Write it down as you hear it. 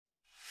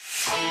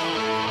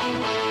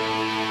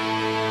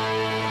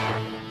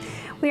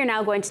We are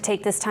now going to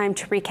take this time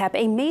to recap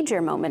a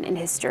major moment in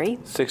history.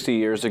 60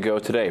 years ago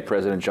today,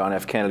 President John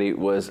F. Kennedy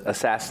was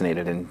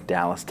assassinated in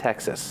Dallas,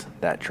 Texas.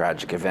 That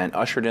tragic event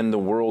ushered in the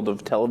world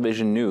of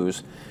television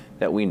news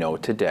that we know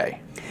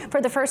today.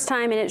 For the first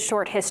time in its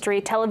short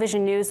history,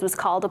 television news was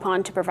called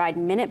upon to provide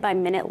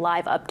minute-by-minute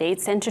live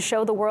updates and to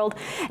show the world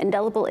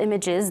indelible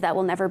images that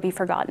will never be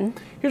forgotten.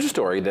 Here's a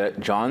story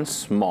that John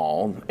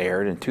Small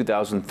aired in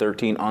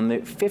 2013 on the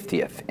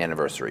 50th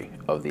anniversary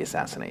of the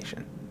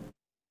assassination.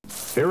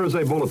 Here is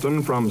a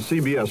bulletin from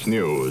CBS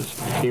News.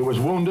 He was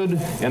wounded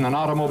in an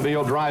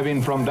automobile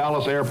driving from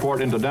Dallas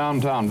Airport into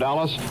downtown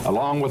Dallas,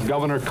 along with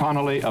Governor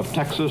Connolly of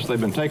Texas. They've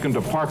been taken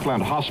to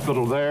Parkland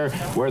Hospital there,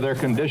 where their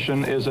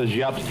condition is as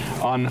yet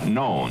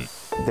unknown.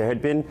 There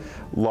had been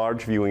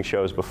large viewing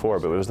shows before,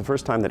 but it was the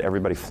first time that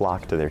everybody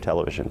flocked to their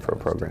television for a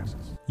program.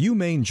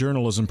 UMaine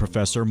journalism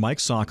professor Mike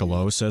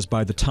Sokolow says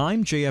by the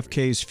time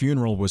JFK's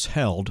funeral was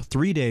held,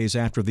 3 days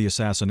after the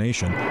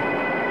assassination,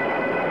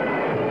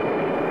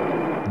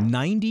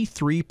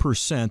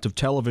 93% of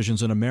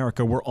televisions in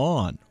America were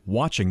on,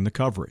 watching the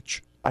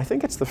coverage. I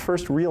think it's the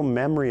first real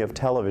memory of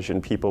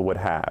television people would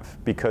have,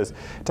 because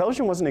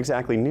television wasn't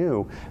exactly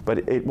new, but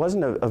it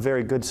wasn't a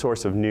very good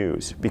source of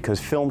news, because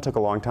film took a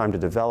long time to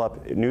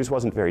develop. News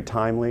wasn't very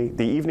timely.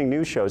 The evening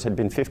news shows had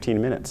been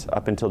 15 minutes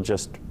up until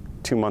just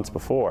 2 months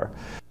before.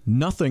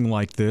 Nothing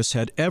like this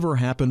had ever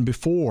happened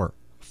before.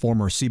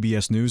 Former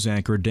CBS News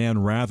anchor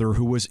Dan Rather,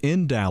 who was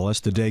in Dallas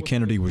the day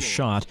Kennedy was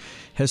shot,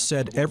 has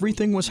said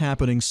everything was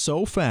happening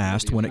so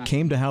fast when it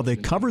came to how they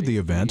covered the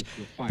event,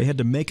 they had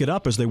to make it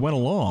up as they went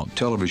along.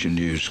 Television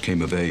news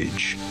came of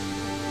age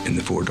in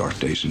the 4 dark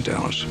days in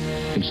Dallas.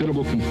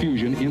 Considerable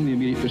confusion in the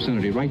immediate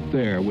vicinity. Right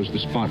there was the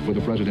spot where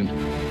the president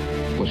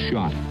was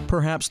shot.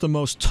 Perhaps the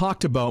most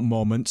talked about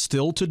moment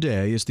still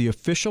today is the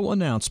official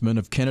announcement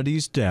of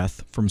Kennedy's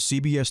death from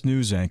CBS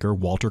News anchor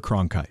Walter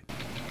Cronkite.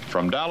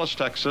 From Dallas,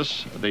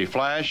 Texas, the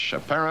flash,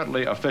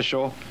 apparently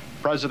official,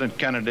 President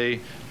Kennedy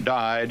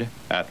died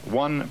at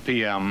 1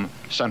 p.m.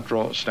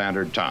 Central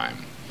Standard Time,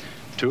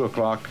 2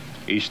 o'clock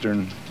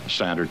Eastern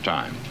Standard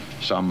Time,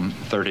 some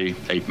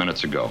 38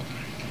 minutes ago.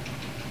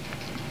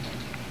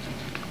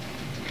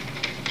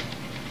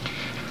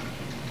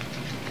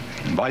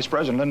 Vice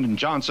President Lyndon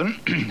Johnson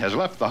has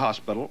left the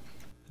hospital.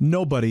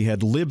 Nobody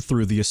had lived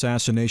through the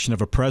assassination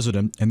of a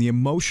president, and the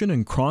emotion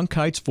in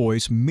Cronkite's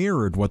voice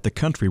mirrored what the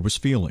country was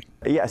feeling.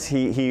 Yes,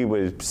 he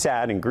was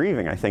sad and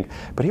grieving, I think,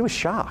 but he was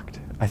shocked.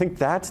 I think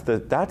that's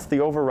the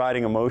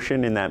overriding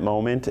emotion in that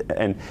moment,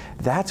 and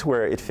that's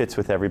where it fits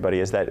with everybody,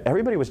 is that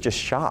everybody was just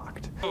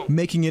shocked.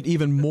 Making it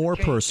even more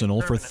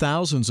personal for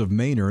thousands of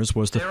Mainers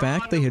was the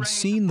fact they had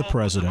seen the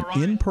president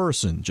in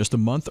person just a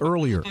month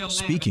earlier,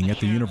 speaking at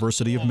the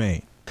University of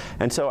Maine.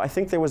 And so I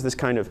think there was this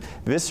kind of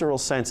visceral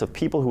sense of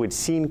people who had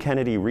seen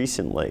Kennedy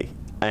recently,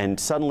 and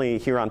suddenly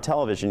here on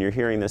television you're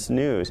hearing this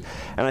news.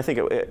 And I think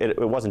it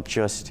wasn't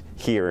just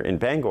here in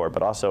Bangor,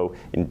 but also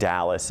in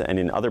Dallas and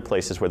in other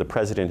places where the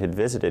president had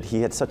visited.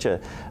 He had such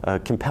a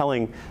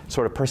compelling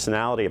sort of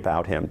personality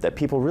about him that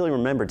people really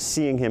remembered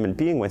seeing him and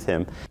being with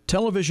him.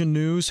 Television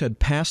news had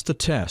passed the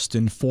test,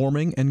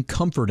 informing and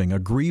comforting a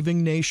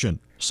grieving nation,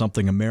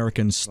 something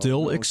Americans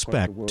still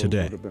expect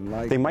today.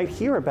 They might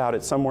hear about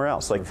it somewhere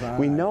else. Like,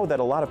 we know that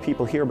a lot of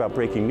people hear about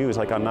breaking news,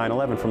 like on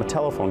 9/11, from a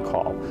telephone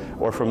call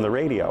or from the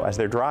radio as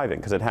they're driving,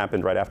 because it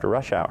happened right after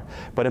rush hour.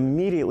 But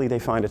immediately they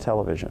find a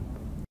television.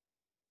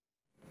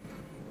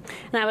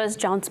 That was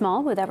John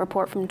Small with that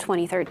report from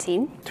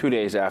 2013. 2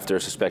 days after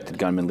suspected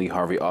gunman Lee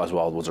Harvey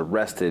Oswald was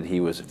arrested,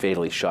 he was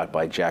fatally shot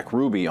by Jack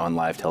Ruby on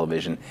live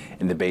television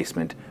in the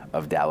basement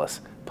of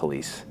Dallas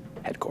Police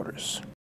Headquarters.